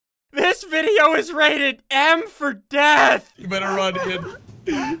This video is rated M for death. You better run, Ian.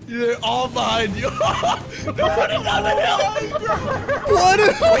 They're all behind you. They're running down the hill. What?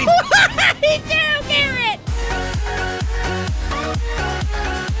 Me too, Garrett.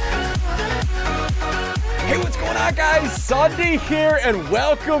 Hey, what's going on, guys? Ssundee here, and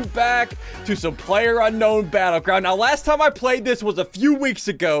welcome back to some PlayerUnknown Battleground. Now, last time I played this was a few weeks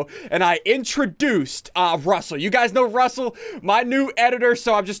ago, and I introduced Russel. You guys know Russel, my new editor,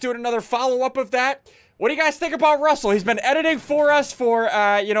 so I'm just doing another follow-up of that. What do you guys think about Russel? He's been editing for us for,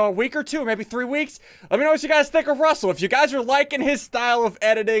 you know, a week or two, maybe 3 weeks. Let me know what you guys think of Russel. If you guys are liking his style of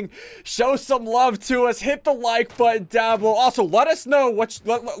editing, show some love to us. Hit the like button down below. Also, let us know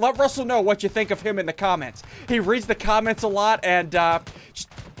let Russel know what you think of him in the comments. He reads the comments a lot, and just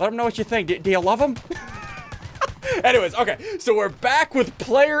let him know what you think. Do you love him? Anyways, okay, so we're back with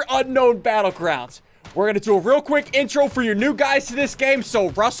PlayerUnknown Battlegrounds. We're gonna do a real quick intro for your new guys to this game.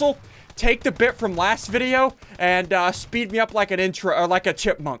 So, Russel, take the bit from last video and speed me up like an intro or like a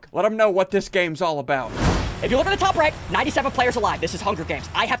chipmunk. Let them know what this game's all about. If you look at the top right, 97 players alive. This is Hunger Games.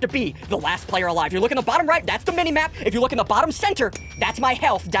 I have to be the last player alive. If you look in the bottom right, that's the mini-map. If you look in the bottom center, that's my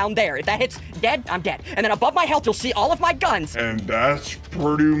health down there. If that hits dead, I'm dead. And then above my health, you'll see all of my guns. And that's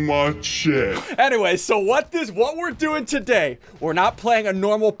pretty much it. Anyway, so what we're doing today, we're not playing a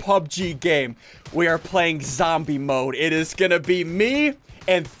normal PUBG game. We are playing zombie mode. It is gonna be me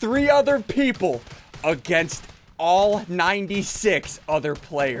and 3 other people against all 96 other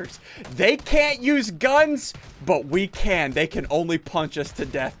players. They can't use guns, but we can. They can only punch us to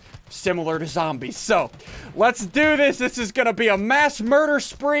death, similar to zombies. So, let's do this. This is gonna be a mass murder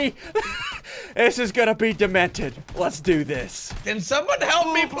spree. This is gonna be demented. Let's do this. Can someone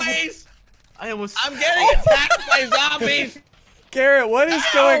help me, please? I'm getting attacked by zombies. Garrett, what is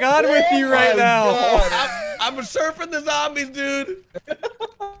going on with you right now? I'm surfing the zombies, dude.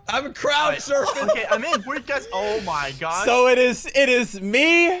 I'm crowd surfing. Okay, I'm in. Where you guys? Oh my gosh. So it is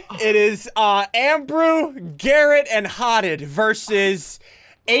me, it is Ambrew, Garrett, and Hotted versus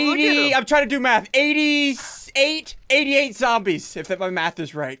 80, I'm trying to do math, 88 zombies, if my math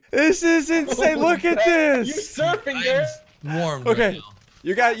is right. This is insane, look at this. You surfing, Garrett? Warm. Okay. Right now.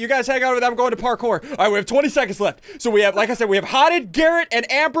 You guys hang out with them. I'm going to parkour. All right, we have 20 seconds left. So we have, like I said, we have Hotted, Garrett, and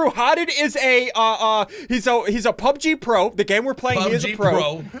Ambrew. Hotted is a he's a PUBG pro. The game we're playing, he is a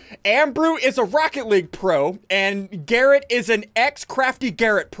pro. Ambrew is a Rocket League pro, and Garrett is an ex-Crafty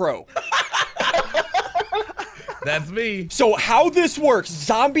Garrett pro. That's me. So how this works,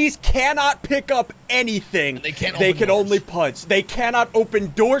 zombies cannot pick up anything. They can't They open can doors. only punch. They cannot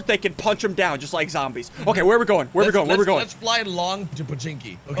open doors. They can punch them down, just like zombies. Okay, where are we going? Where are we going? Where are we going? Let's fly long to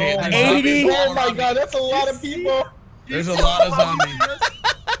Pachinki. Okay. Oh, 80. Oh my god, that's a lot of people. There's a lot of zombies.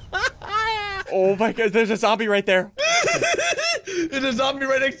 Oh my god, there's a zombie right there. There's a zombie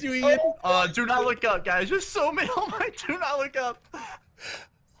right next to you, Ian. Do not look up, guys. There's so many. Oh my, do not look up.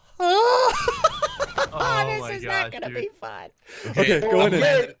 Oh, my this is gosh, not gonna dude. be fun. Okay, go in.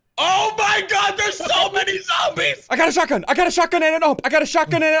 Oh my god, there's so many zombies. I got a shotgun. I got a shotgun and an ump. I got a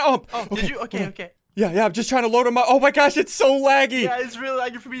shotgun and an ump. Oh, did you? Okay. Yeah, I'm just trying to load them up. Oh my gosh, it's so laggy. Yeah, it's really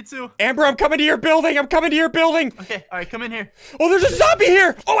laggy for me too. Amber, I'm coming to your building. I'm coming to your building. Okay, all right, come in here. Oh, there's a zombie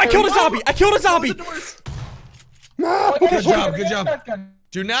here. Oh, I killed a zombie. I killed a Close zombie. the doors. Good job, good job.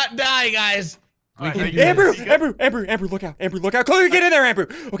 Do not die, guys. We All can right, do Ambrew, this. Ambrew, look out. Ambrew, look out. Chloe, get in there, Ambrew.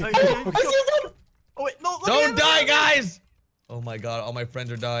 Okay. Okay. I see them. Oh wait, no. Don't die, guys. Oh my god, all my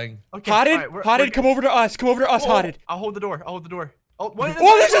friends are dying. Okay, Hotted, all right, we're Hotted, come over to us. Come over to us, Hotted. I'll hold the door. I'll hold the door. Oh, what?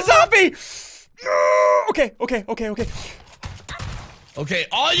 Oh, there's a zombie. No. Okay. Okay,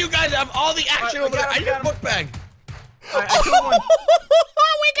 all you guys have all the action Alright, over there. I we need got a book bag. All right, I killed one. We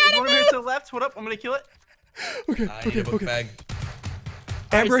One over here to the left. Hold up, I'm gonna kill it. I need a book bag.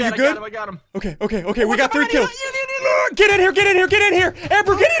 Amber, Alright, you Stan, good? I got him. Okay. We got 3 kills. You. Get in here. Amber, get in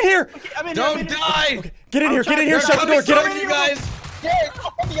here. Okay, I'm in here, I'm Don't in here. die. Get in here. trying- Shut the door. Get Sorry, up. you guys. Garrett,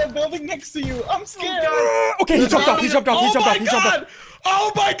 I'm in the building next to you. I'm scared. Okay, he jumped off. He jumped off.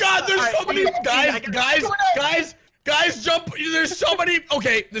 Oh my god, there's so many Alright, guys, jump. There's so many.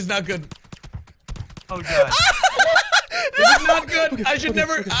 Okay, this is not good. Oh god. This is not good. I should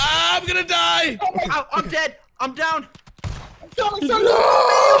never. I'm gonna die. Ow, I'm dead. I'm down.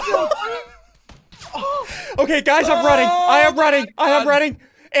 Okay, guys, I'm running. I am running.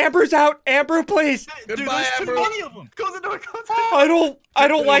 Amber's out. Ambrew, please. Dude, Goodbye, there's too Ambrew. many of them. Close the door. Close the door. I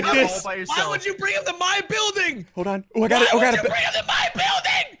don't like You're this. all by Why yourself. would you bring him to my building? Hold on. Oh, I got it. Why would you bring him to my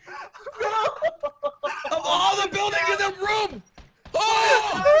building? Of all the buildings in the room.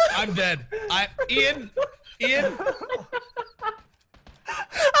 Oh, I'm dead. Ian.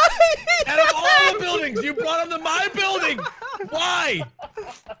 Out of all the buildings, you brought him to my building. Why?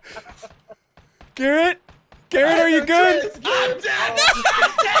 Garrett? Garrett, are you good? I'm dead!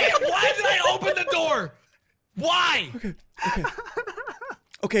 Dang it! Why did I open the door? Why? Okay.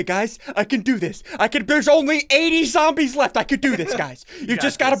 Okay, guys, I can do this. There's only 80 zombies left. I could do this, guys. You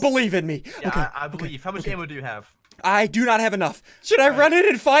just gotta believe in me. Yeah, Okay. I believe. How much ammo do you have? I do not have enough. Should I run in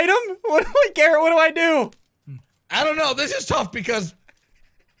and fight him? Garrett, what do I do? I don't know. This is tough because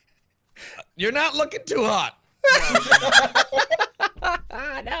you're not looking too hot.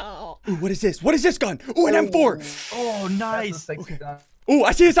 No. Ooh, what is this? What is this gun? Ooh, an M4. Oh, nice. Okay. Ooh,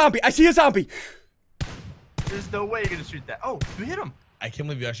 I see a zombie. There's no way you're gonna shoot that. Oh, you hit him. I can't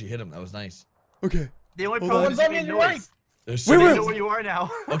believe you actually hit him. That was nice. Okay. The only Hold problem on. is What's you on made your right? noise. There's Wait, so I many- know where you are now.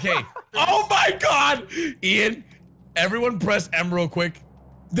 Okay. Oh my God, Ian! Everyone, press M real quick.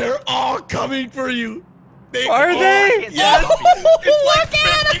 They're all coming for you. Are they? can't see Yes. zombies. It's like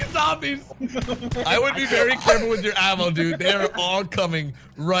 50 zombies. I would be very careful with your ammo, dude. They are all coming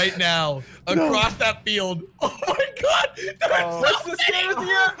right now across that field. Oh my God! What's the stairs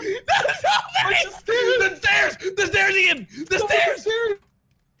here? That is how many! The stairs! The stairs, Ian! The stairs!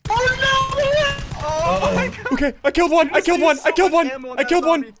 Oh no! Oh my God. Okay, I killed one. I killed one. I killed one. I killed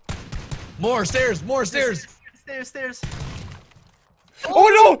one. More stairs! More stairs! Stairs. Oh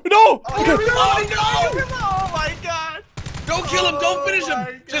no! No! Okay. Oh no! Oh my God. Don't kill him! Don't finish Oh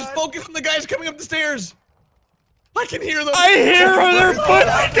him! my Just God. focus on the guys coming up the stairs. I can hear them. I hear their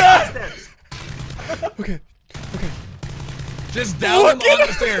footsteps. Stairs. Okay. Just down them Look at on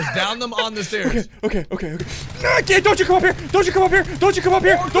the stairs. Down them on the stairs. Okay. Don't you come up here! Don't you come up here! Don't you come up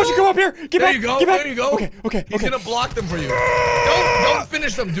here! Don't you come up here! Get There back! you go. Get back! There you go. Okay. He's gonna block them for you. Don't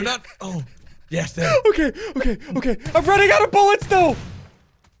finish them. Do not. Oh, yes. There. Okay. I'm running out of bullets though.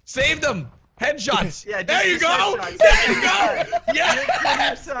 Save them. Headshots. Yeah, there you just go. headshots. There you go. Yeah.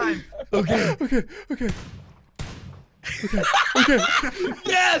 Next time. Okay.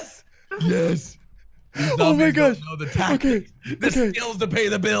 Yes. Yes. These Oh my zombies gosh. don't know the tactics. The skills to pay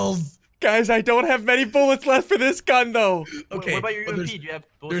the bills. Guys, I don't have many bullets left for this gun though. Okay. What about your well, UMP? Do you have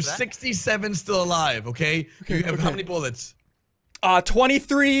bullets There's for that? 67 still alive. Okay. You have how many bullets?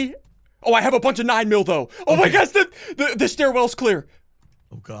 23. Oh, I have a bunch of 9mm though. Oh my gosh, the stairwell's clear.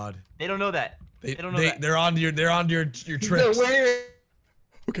 Oh God. They don't know that. They don't know that. They're on your tricks.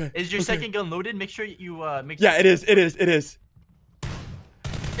 Okay. Is your second gun loaded? Make sure you make sure. Yeah, it is.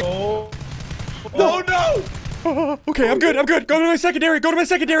 Oh. Oh no! Okay, I'm good. Go to my secondary.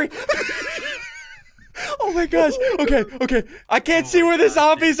 Oh my gosh. Okay. I can't see where the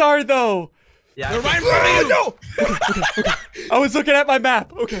zombies are though. Yeah. They're right in front of you. No. I was looking at my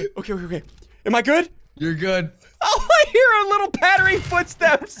map. Okay. Am I good? You're good. Oh, I hear a little pattering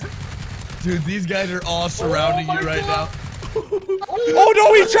footsteps. Dude, these guys are all surrounding you right now. Oh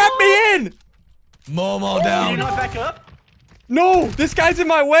no, he trapped me in. Mow them all Did you down. not back up? No, this guy's in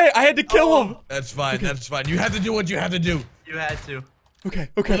my way. I had to kill him. That's fine. That's fine. You have to do what you have to do. You had to. Okay.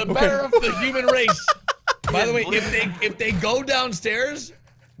 For the better of the human race. By the way, if they go downstairs,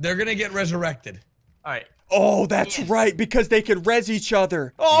 they're gonna get resurrected. All right. Oh, that's right, because they can res each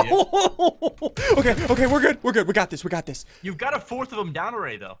other. Oh, okay, we're good. We got this. You've got a fourth of them down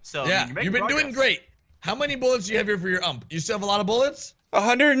already, though. So Yeah, you're making you've been doing progress. great. How many bullets do you have here for your ump? You still have a lot of bullets?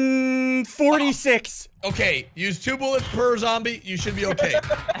 146. Okay, use 2 bullets per zombie. You should be okay.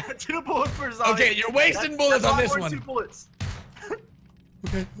 2 bullets per zombie. Okay, you're wasting bullets on this one. 2 bullets.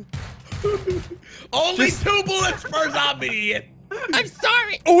 Okay. Only 2 bullets per zombie, Ian. I'm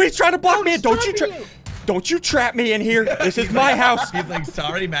sorry. Oh, he's trying to block me in. Don't you trap me in here. This is my house. He's like,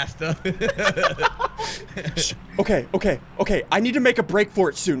 sorry, master. Okay. I need to make a break for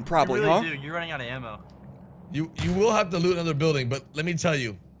it soon, probably, You really huh? do. You're running out of ammo. You will have to loot another building, but let me tell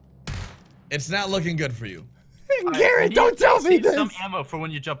you, it's not looking good for you. Garrett, don't tell me this. Some ammo for when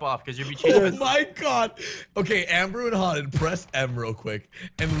you jump off, because you'll be Oh chasing. my God. Okay, Ambrew and Haunted, press M real quick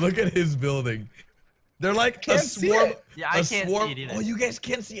and look at his building. They're like a Can't see swarm. it. Yeah, I a can't swarm. see it either. Oh, you guys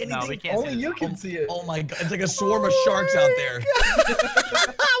can't see anything? No, we can't. Only see you this. can see it. Oh my God, it's like a swarm of sharks out there.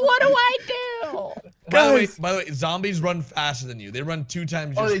 What do I do? By the way, zombies run faster than you. They run 2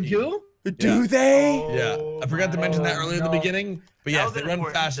 times your Oh, they speed. do? Do they? Yeah, I forgot to mention that earlier in the no. beginning, but That yes, was they run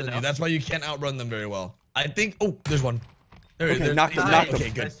important faster to than you. know. That's why you can't outrun them very well. I think. Oh, there's one. Okay, there's, knocked him, he's knocked dead. him.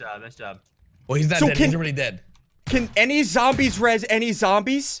 Okay, good. Nice job. Well, he's not So dead. He's already dead. Can any zombies res any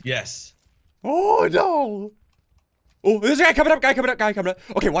zombies? Yes. Oh no! Oh, there's a guy coming up.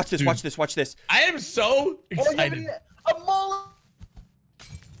 Okay, watch this. Dude. Watch this. I am so Oh, you have excited. a mullet.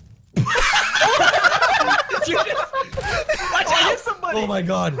 I hit somebody. Oh my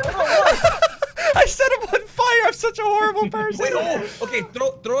God. I set him on fire. I'm such a horrible person. Wait, oh, okay.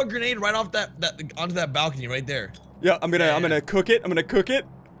 Throw a grenade right off that onto that balcony right there. Yeah, I'm gonna cook it.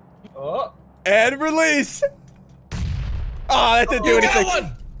 Oh. And release. Oh, that didn't do anything. Got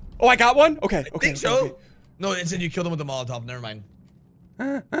one. Oh, I got one? Okay, I okay. think so. Okay. No, it said you killed him with a Molotov. Never mind.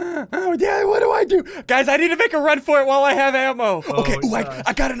 Oh, yeah, what do I do? Guys, I need to make a run for it while I have ammo. Okay, ooh,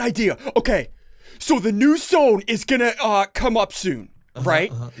 I got an idea. Okay, so the new zone is gonna come up soon,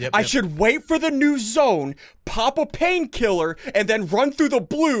 right? Yep, I should wait for the new zone, pop a painkiller, and then run through the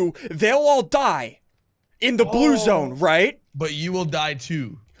blue. They'll all die in the blue zone, right? But you will die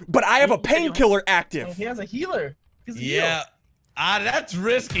too. But I have a painkiller active. He has a healer. He's a Yeah. That's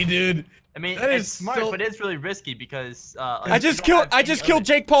risky, dude. I mean, That it's is smart, so- but it's really risky because I just killed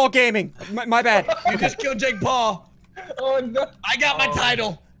Jake Paul Gaming. My bad. You just killed Jake Paul. Oh no. I got my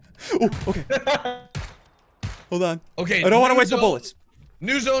title. Ooh, okay. Hold on. Okay. I don't want to new waste the zone- bullets.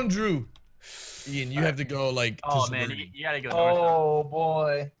 New zone, Drew. Ian, you have to go like. Oh to man, suburban. you gotta go north. Oh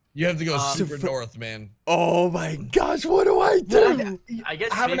boy. You have to go super So- north, man. Oh my gosh, what do I do? I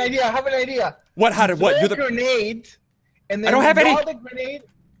guess I have an maybe- idea. I have an idea. What? How did what? Throw You're a the. grenade, and then I don't have any. draw the grenade.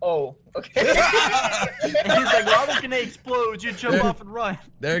 Oh, okay. And he's like, while the grenade explodes, you jump off and run.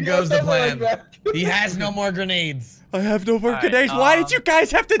 There Yeah, goes the something like plan. that. He has no more grenades. I have no more Alright, grenades. Why did you guys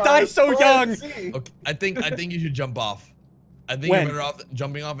have to die so Let's young? see. Okay, I think you should jump off. I think When? you're better off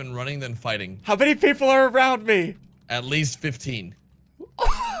jumping off and running than fighting. How many people are around me? At least 15.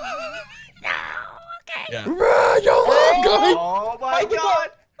 Yeah. Run, you little guy. Oh my I think god!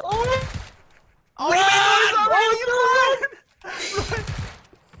 Oh, Oh,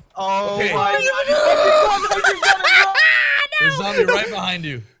 oh Okay. my god! There's a zombie right behind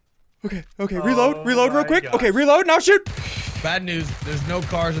you. Okay, okay, reload real my quick. gosh. Okay, reload, now shoot. Bad news. There's no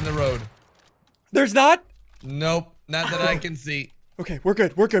cars in the road. There's not? Nope. Not that I can see. Okay, we're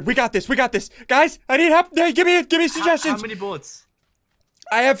good, we got this. Guys, I need help. Hey, give me How suggestions. many bullets?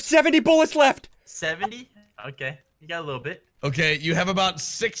 I have 70 bullets left. 70? Okay, you got a little bit. Okay, you have about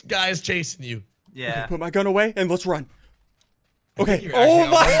 6 guys chasing you. Yeah. Put my gun away and let's run. Okay. You're Oh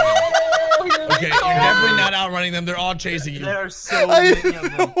actually my. outrunning them. Okay, you're definitely not outrunning them. They're all chasing you. There are so I many of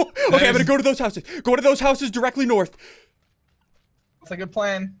them. know. Okay, I'm gonna go to those houses. Go to those houses directly north. that's a good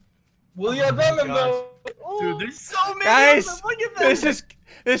plan. Will you abandon them gosh. though? Dude, there's so many Guys, of them. Look at them.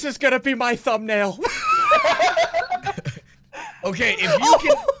 this is gonna be my thumbnail. Okay, if you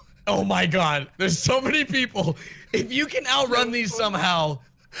can. Oh my god, there's so many people. If you can outrun these somehow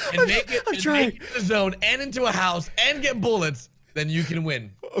and make it I'm trying. into the zone and into a house and get bullets, then you can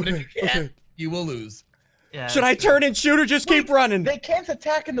win. But if you can't, okay. you will lose. Yeah, Should I turn and shoot or just keep running? They can't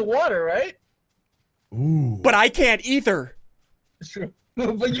attack in the water, right? Ooh. But I can't either. It's true.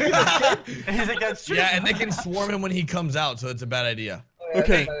 But you can. He's like, that's true. Yeah, and they can swarm him when he comes out, so it's a bad idea.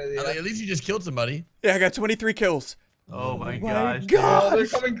 Okay. At least you just killed somebody. Yeah, I got 23 kills. Oh my My gosh. Oh, they're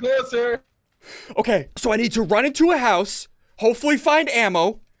gosh. coming closer. Okay, so I need to run into a house, hopefully find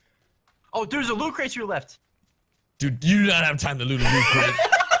ammo. Oh, there's a loot crate to your left. Dude, you do not have time to loot a loot crate.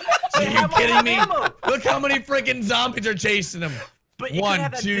 Are you have kidding me? ammo. Look how many freaking zombies are chasing him. But you could 1,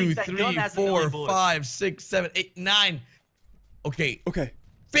 have that 2, big- that 3, gun has a million 4, bullets. 5, 6, 7, 8, 9. Okay, Okay.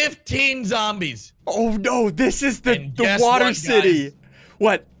 15 zombies. Oh no, this is the And guess water what, city. guys?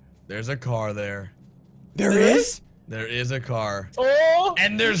 What? There's a car there. There is? There is a car. Oh.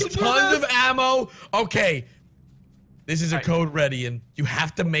 And there's you can do tons this. of ammo. Okay. This is a code ready, and you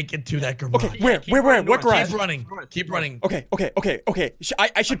have to make it to that garage. Okay, where? keep Where? running What north. garage? Keep running. North, Keep north. running. Okay.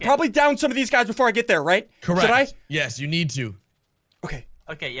 I should probably down some of these guys before I get there, right? Correct. Should I? Yes, you need to. Okay.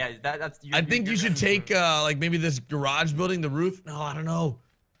 Okay, yeah, that's. I think you should take like maybe this garage building, the roof. No, I don't know.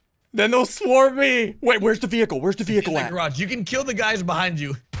 Then they'll swarm me. Wait, where's the vehicle? Where's the In vehicle that at? garage. You can kill the guys behind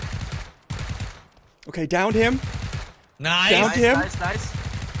you. Okay, downed him. Nice. Down Nice, him. nice.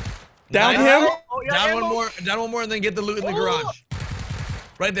 Down Nice. him. Oh, yeah, Down ammo. one more, and then get the loot in the Oh. garage.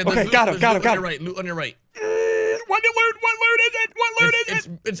 Right there. Okay, there's loot- got him, there's got loot him, got on him. your right. Loot on your right. What loot is it? What loot is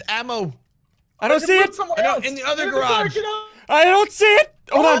it? It's ammo. I don't see it. Somewhere I know, else. in the other Get in car, garage. get out. I don't see it.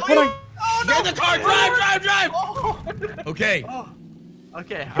 Hold on. Get in the car. Drive. Oh. Okay.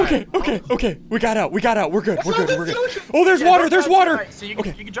 Okay, alright. Okay. We got out. We're good. not the solution. Oh, there's Yeah, water. don't There's drive- water. alright, so you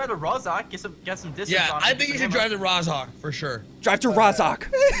Okay. can drive the Rozhok, get some distance Yeah, on I it, think you some should ammo. drive the Rozhok for sure. Drive to Razak.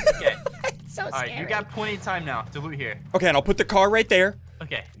 Okay. So Alright, you got plenty of time now to loot here. Okay, and I'll put the car right there.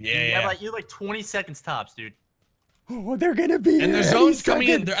 Okay. Yeah, You yeah. have like 20 seconds tops, dude. Oh, they're gonna be. And there's any zones coming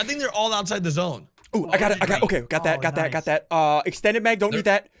in. second. I think they're all outside the zone. Ooh, I got it. Okay, got that. Got that. Extended mag. Don't need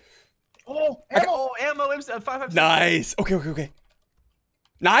that. Oh, Oh, ammo, 5.56. Nice. Okay.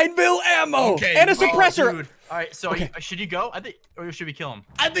 9 mil ammo Okay. and a Oh, suppressor. dude. All right, so should you go? Or should we kill him?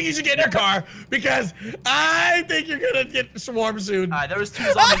 I think you should get in your car because I think you're gonna get swarmed soon. All right, there was 2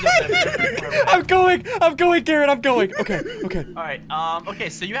 zombies up there. I'm going, Garrett. I'm going. Okay. All right. Okay,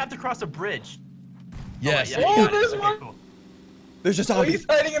 so you have to cross a bridge. Yes. Oh, there's one. Cool. There's a Oh, zombie. he's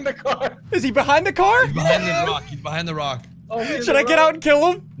hiding in the car. Is he behind the car? He's behind the rock. He's behind the rock. Oh, Should I get out and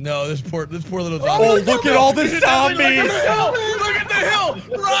kill him? No, this poor little zombie. Oh, look at all the Look at the zombies. hill! Look at the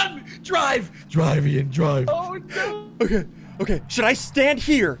hill! Run! Drive, Ian, drive. Oh no. Okay. Should I stand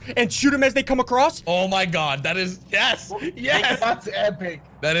here and shoot them as they come across? Oh my God, that is yes. That's epic.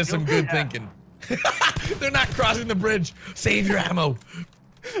 That is some good thinking. They're not crossing the bridge. Save your ammo.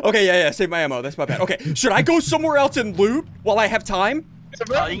 Okay, yeah. Save my ammo. That's my bad. Okay. Should I go somewhere else and loot while I have time? You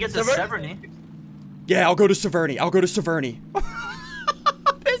can get to Severny. Yeah, I'll go to Severny.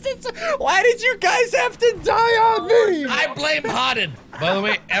 Why did you guys have to die on me? I blame Potted. By the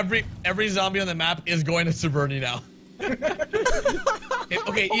way, every zombie on the map is going to Severny now.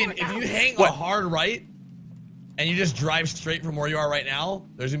 Okay, Ian, if you hang a hard right and you just drive straight from where you are right now,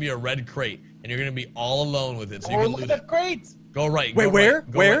 there's gonna be a red crate and you're gonna be all alone with it. So you can Look loot at it. the crates. Go right. Wait, go where?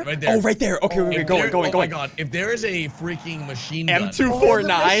 Right, go where? Right there. Oh, right there. Okay, going. Oh my God! If there is a freaking machine gun.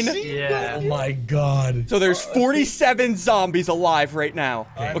 M249. Yeah. Oh my God. So there's 47 zombies alive right now.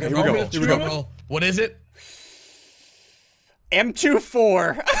 Okay, here we go. What is it?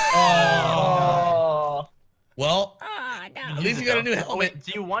 M24. Oh. Well, at least you got a new helmet. Wait,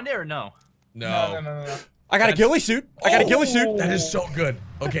 do you want it or no? No. I got a ghillie suit. That is so good.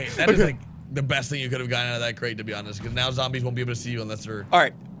 Okay, that is like the best thing you could have gotten out of that crate, to be honest. Because now zombies won't be able to see you unless they're. All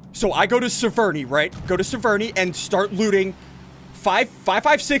right. So I go to Severny, right? Go to Severny and start looting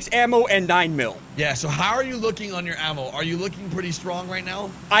 5.56 ammo and 9 mil. Yeah. So how are you looking on your ammo? Are you looking pretty strong right now?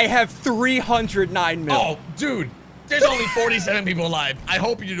 I have 309 mil. Oh, dude. There's only 47 people alive. I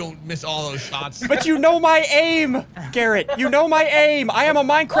hope you don't miss all those shots. But you know my aim, Garrett. You know my aim. I am a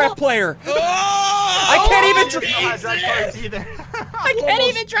Minecraft player. I can't even I can't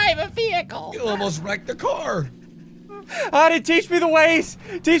even drive a vehicle. You almost wrecked the car. Hodded, teach me the ways.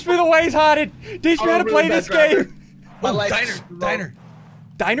 Teach me the ways, Hodded. Teach me how to play this game. Oh,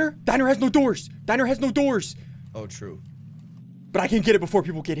 Diner. Diner has no doors. Diner has no doors. Oh, true. But I can get it before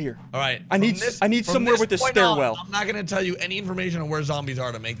people get here. All right. I need somewhere with a stairwell. I'm not gonna tell you any information on where zombies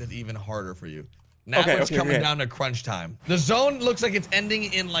are to make this even harder for you. Now it's coming down to crunch time. The zone looks like it's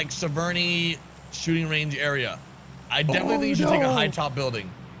ending in like Severny shooting range area. I definitely think you should take a high top building.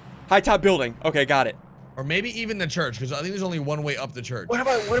 High top building. Okay, got it. Or maybe even the church, because I think there's only one way up the church. What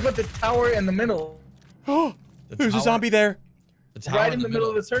about the tower in the middle? Oh, there's a zombie there. The tower Right in the middle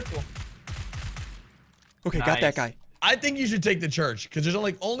of the circle. Okay, got that guy. I think you should take the church, because there's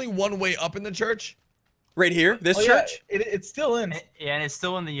only one way up in the church. Right here, this church? Yeah, it's still in. Yeah, and it's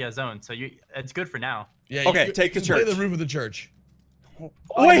still in the zone, so it's good for now. Yeah. Okay, take the church. Play the roof of the church. Oh,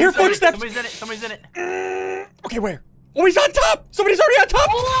 I hear footsteps. Somebody's in it. Okay, where? Oh, he's on top. Somebody's already on top.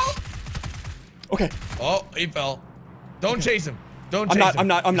 Okay. Oh, he fell. Don't chase him. Don't chase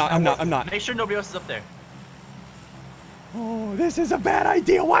him. I'm not. Make sure nobody else is up there. Oh, this is a bad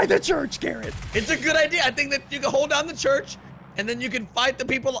idea. Why the church, Garrett? It's a good idea. I think that you can hold down the church, and then you can fight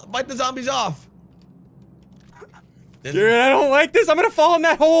the zombies off. Garrett, I don't like this. I'm gonna fall in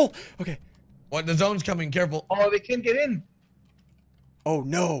that hole. Okay. What? The zone's coming. Careful. Oh, they can't get in. Oh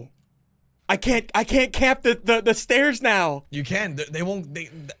no. I can't camp the stairs now. You can. They won't.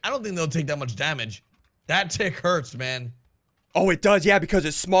 I don't think they'll take that much damage. That tick hurts, man. Oh, it does, yeah, because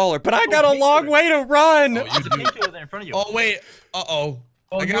it's smaller. But I got a long way to run. There's a painkiller there in front of you. Oh wait. Oh,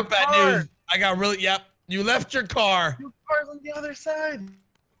 I got bad news. I got really. Yep. You left your car. Your car's on the other side.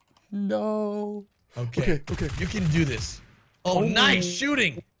 No. Okay. You can do this. Oh, nice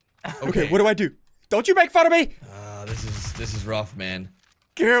shooting. Okay, what do I do? Don't you make fun of me. This is rough, man.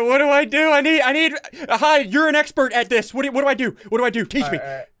 Garrett, what do I do? I need. Hi, you're an expert at this. What do I do? What do I do? Teach me.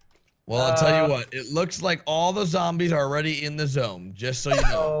 Well, I'll tell you what. It looks like all the zombies are already in the zone. Just so you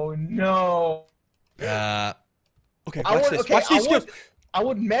know. Oh no. Okay, watch this. Watch these skills. I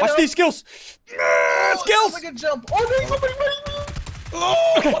would meta. Watch these skills. Skills. I can jump. Oh, there's somebody right.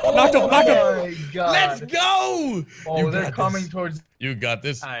 Oh, okay, knocked him. Oh my God. Let's go. Oh, they're coming towards. You got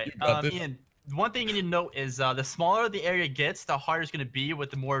this. All right, you got this. Ian, one thing you need to note is the smaller the area gets, the harder it's going to be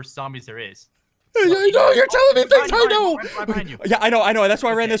with the more zombies there is. I know, you're telling me things I know. Right behind you. Yeah, I know. That's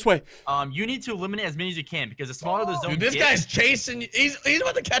why I ran this way. You need to eliminate as many as you can because the smaller the zone Dude, this guy's chasing. He's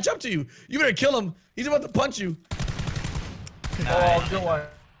about to catch up to you. You better kill him. He's about to punch you. Oh, good one.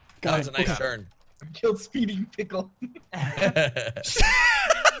 That was a nice turn. Killed Speedy Pickle.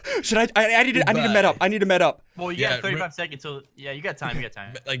 Should I need to med up. I need to med up. Well, you got 35 seconds, so yeah, you got time. You got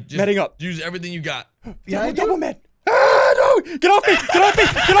time. Like, just Medding up. Use everything you got. Yeah, double med. Ah, no! Get off me! Get off me!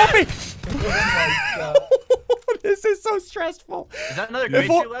 Get off me! Oh my God. This is so stressful. Is that another crate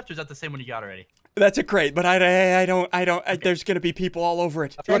you left, or is that the same one you got already? That's a crate, but I don't. Okay. There's gonna be people all over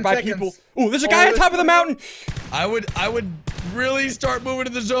it. 10 By seconds. people. Ooh, there's a guy on top of the mountain. I would really start moving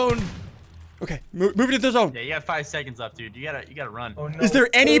to the zone. Okay, move to the zone. Yeah, you got 5 seconds left, dude. You gotta run. Oh, no. Is there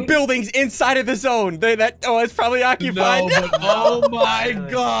any buildings inside of the zone? Oh, it's probably occupied. No, but oh my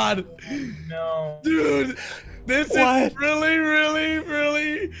God, No. dude, this is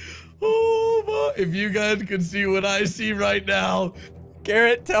really. Oh my! If you guys could see what I see right now,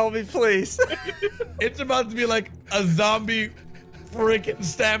 Garrett, tell me, please. it's about to be like a zombie freaking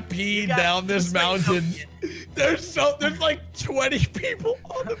stampede down this mountain. There's like 20 people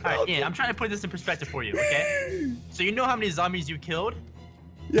on the mountain. Alright, Ian, I'm trying to put this in perspective for you, okay? So you know how many zombies you killed?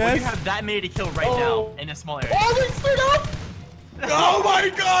 Yes. Well, you have that many to kill right now in a small area. Oh, they stood up! Oh my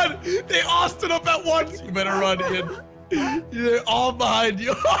God! They all stood up at once. You better run, Ian. They're all behind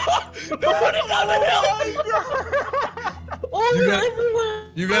you. They're running down the hill.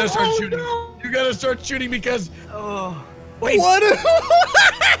 Oh, You gotta start Oh, shooting. no. You gotta start shooting because Wait. What?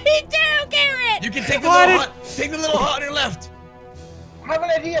 Me too, Garrett! you can take the little hut. Take the little hut on your left. I have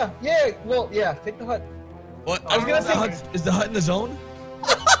an idea. Yeah, well, yeah, take the hut. What? I was gonna say- Is the hut in the zone?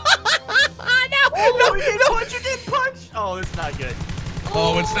 Oh, you did punch! You did punch! Oh, it's not good.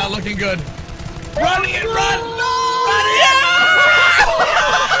 Oh, it's not looking good. Run, Ian, run! Run, Ian!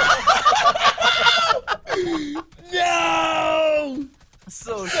 No!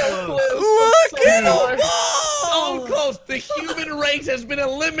 So close. Look at the So close. The human race has been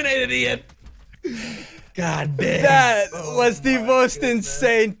eliminated, Ian. God damn. That was the most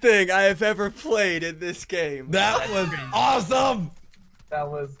insane thing I have ever played in this game. That was awesome. That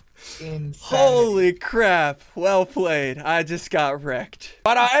was insane. Holy crap. Well played. I just got wrecked.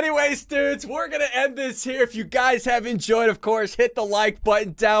 But anyways, dudes, we're going to end this here. If you guys have enjoyed, of course, hit the like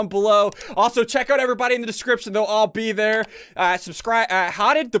button down below. Also, check out everybody in the description. They'll all be there. Subscribe.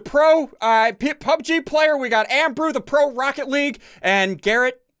 Hotted, the pro PUBG player. We got Ambrew, the pro Rocket League, and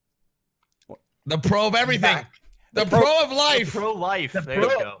Garrett. The pro of everything. The pro of life. Pro life. The There you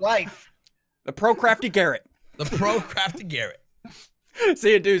go. life. The pro crafty Garrett. The pro crafty Garrett.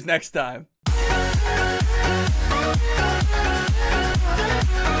 See you dudes next time.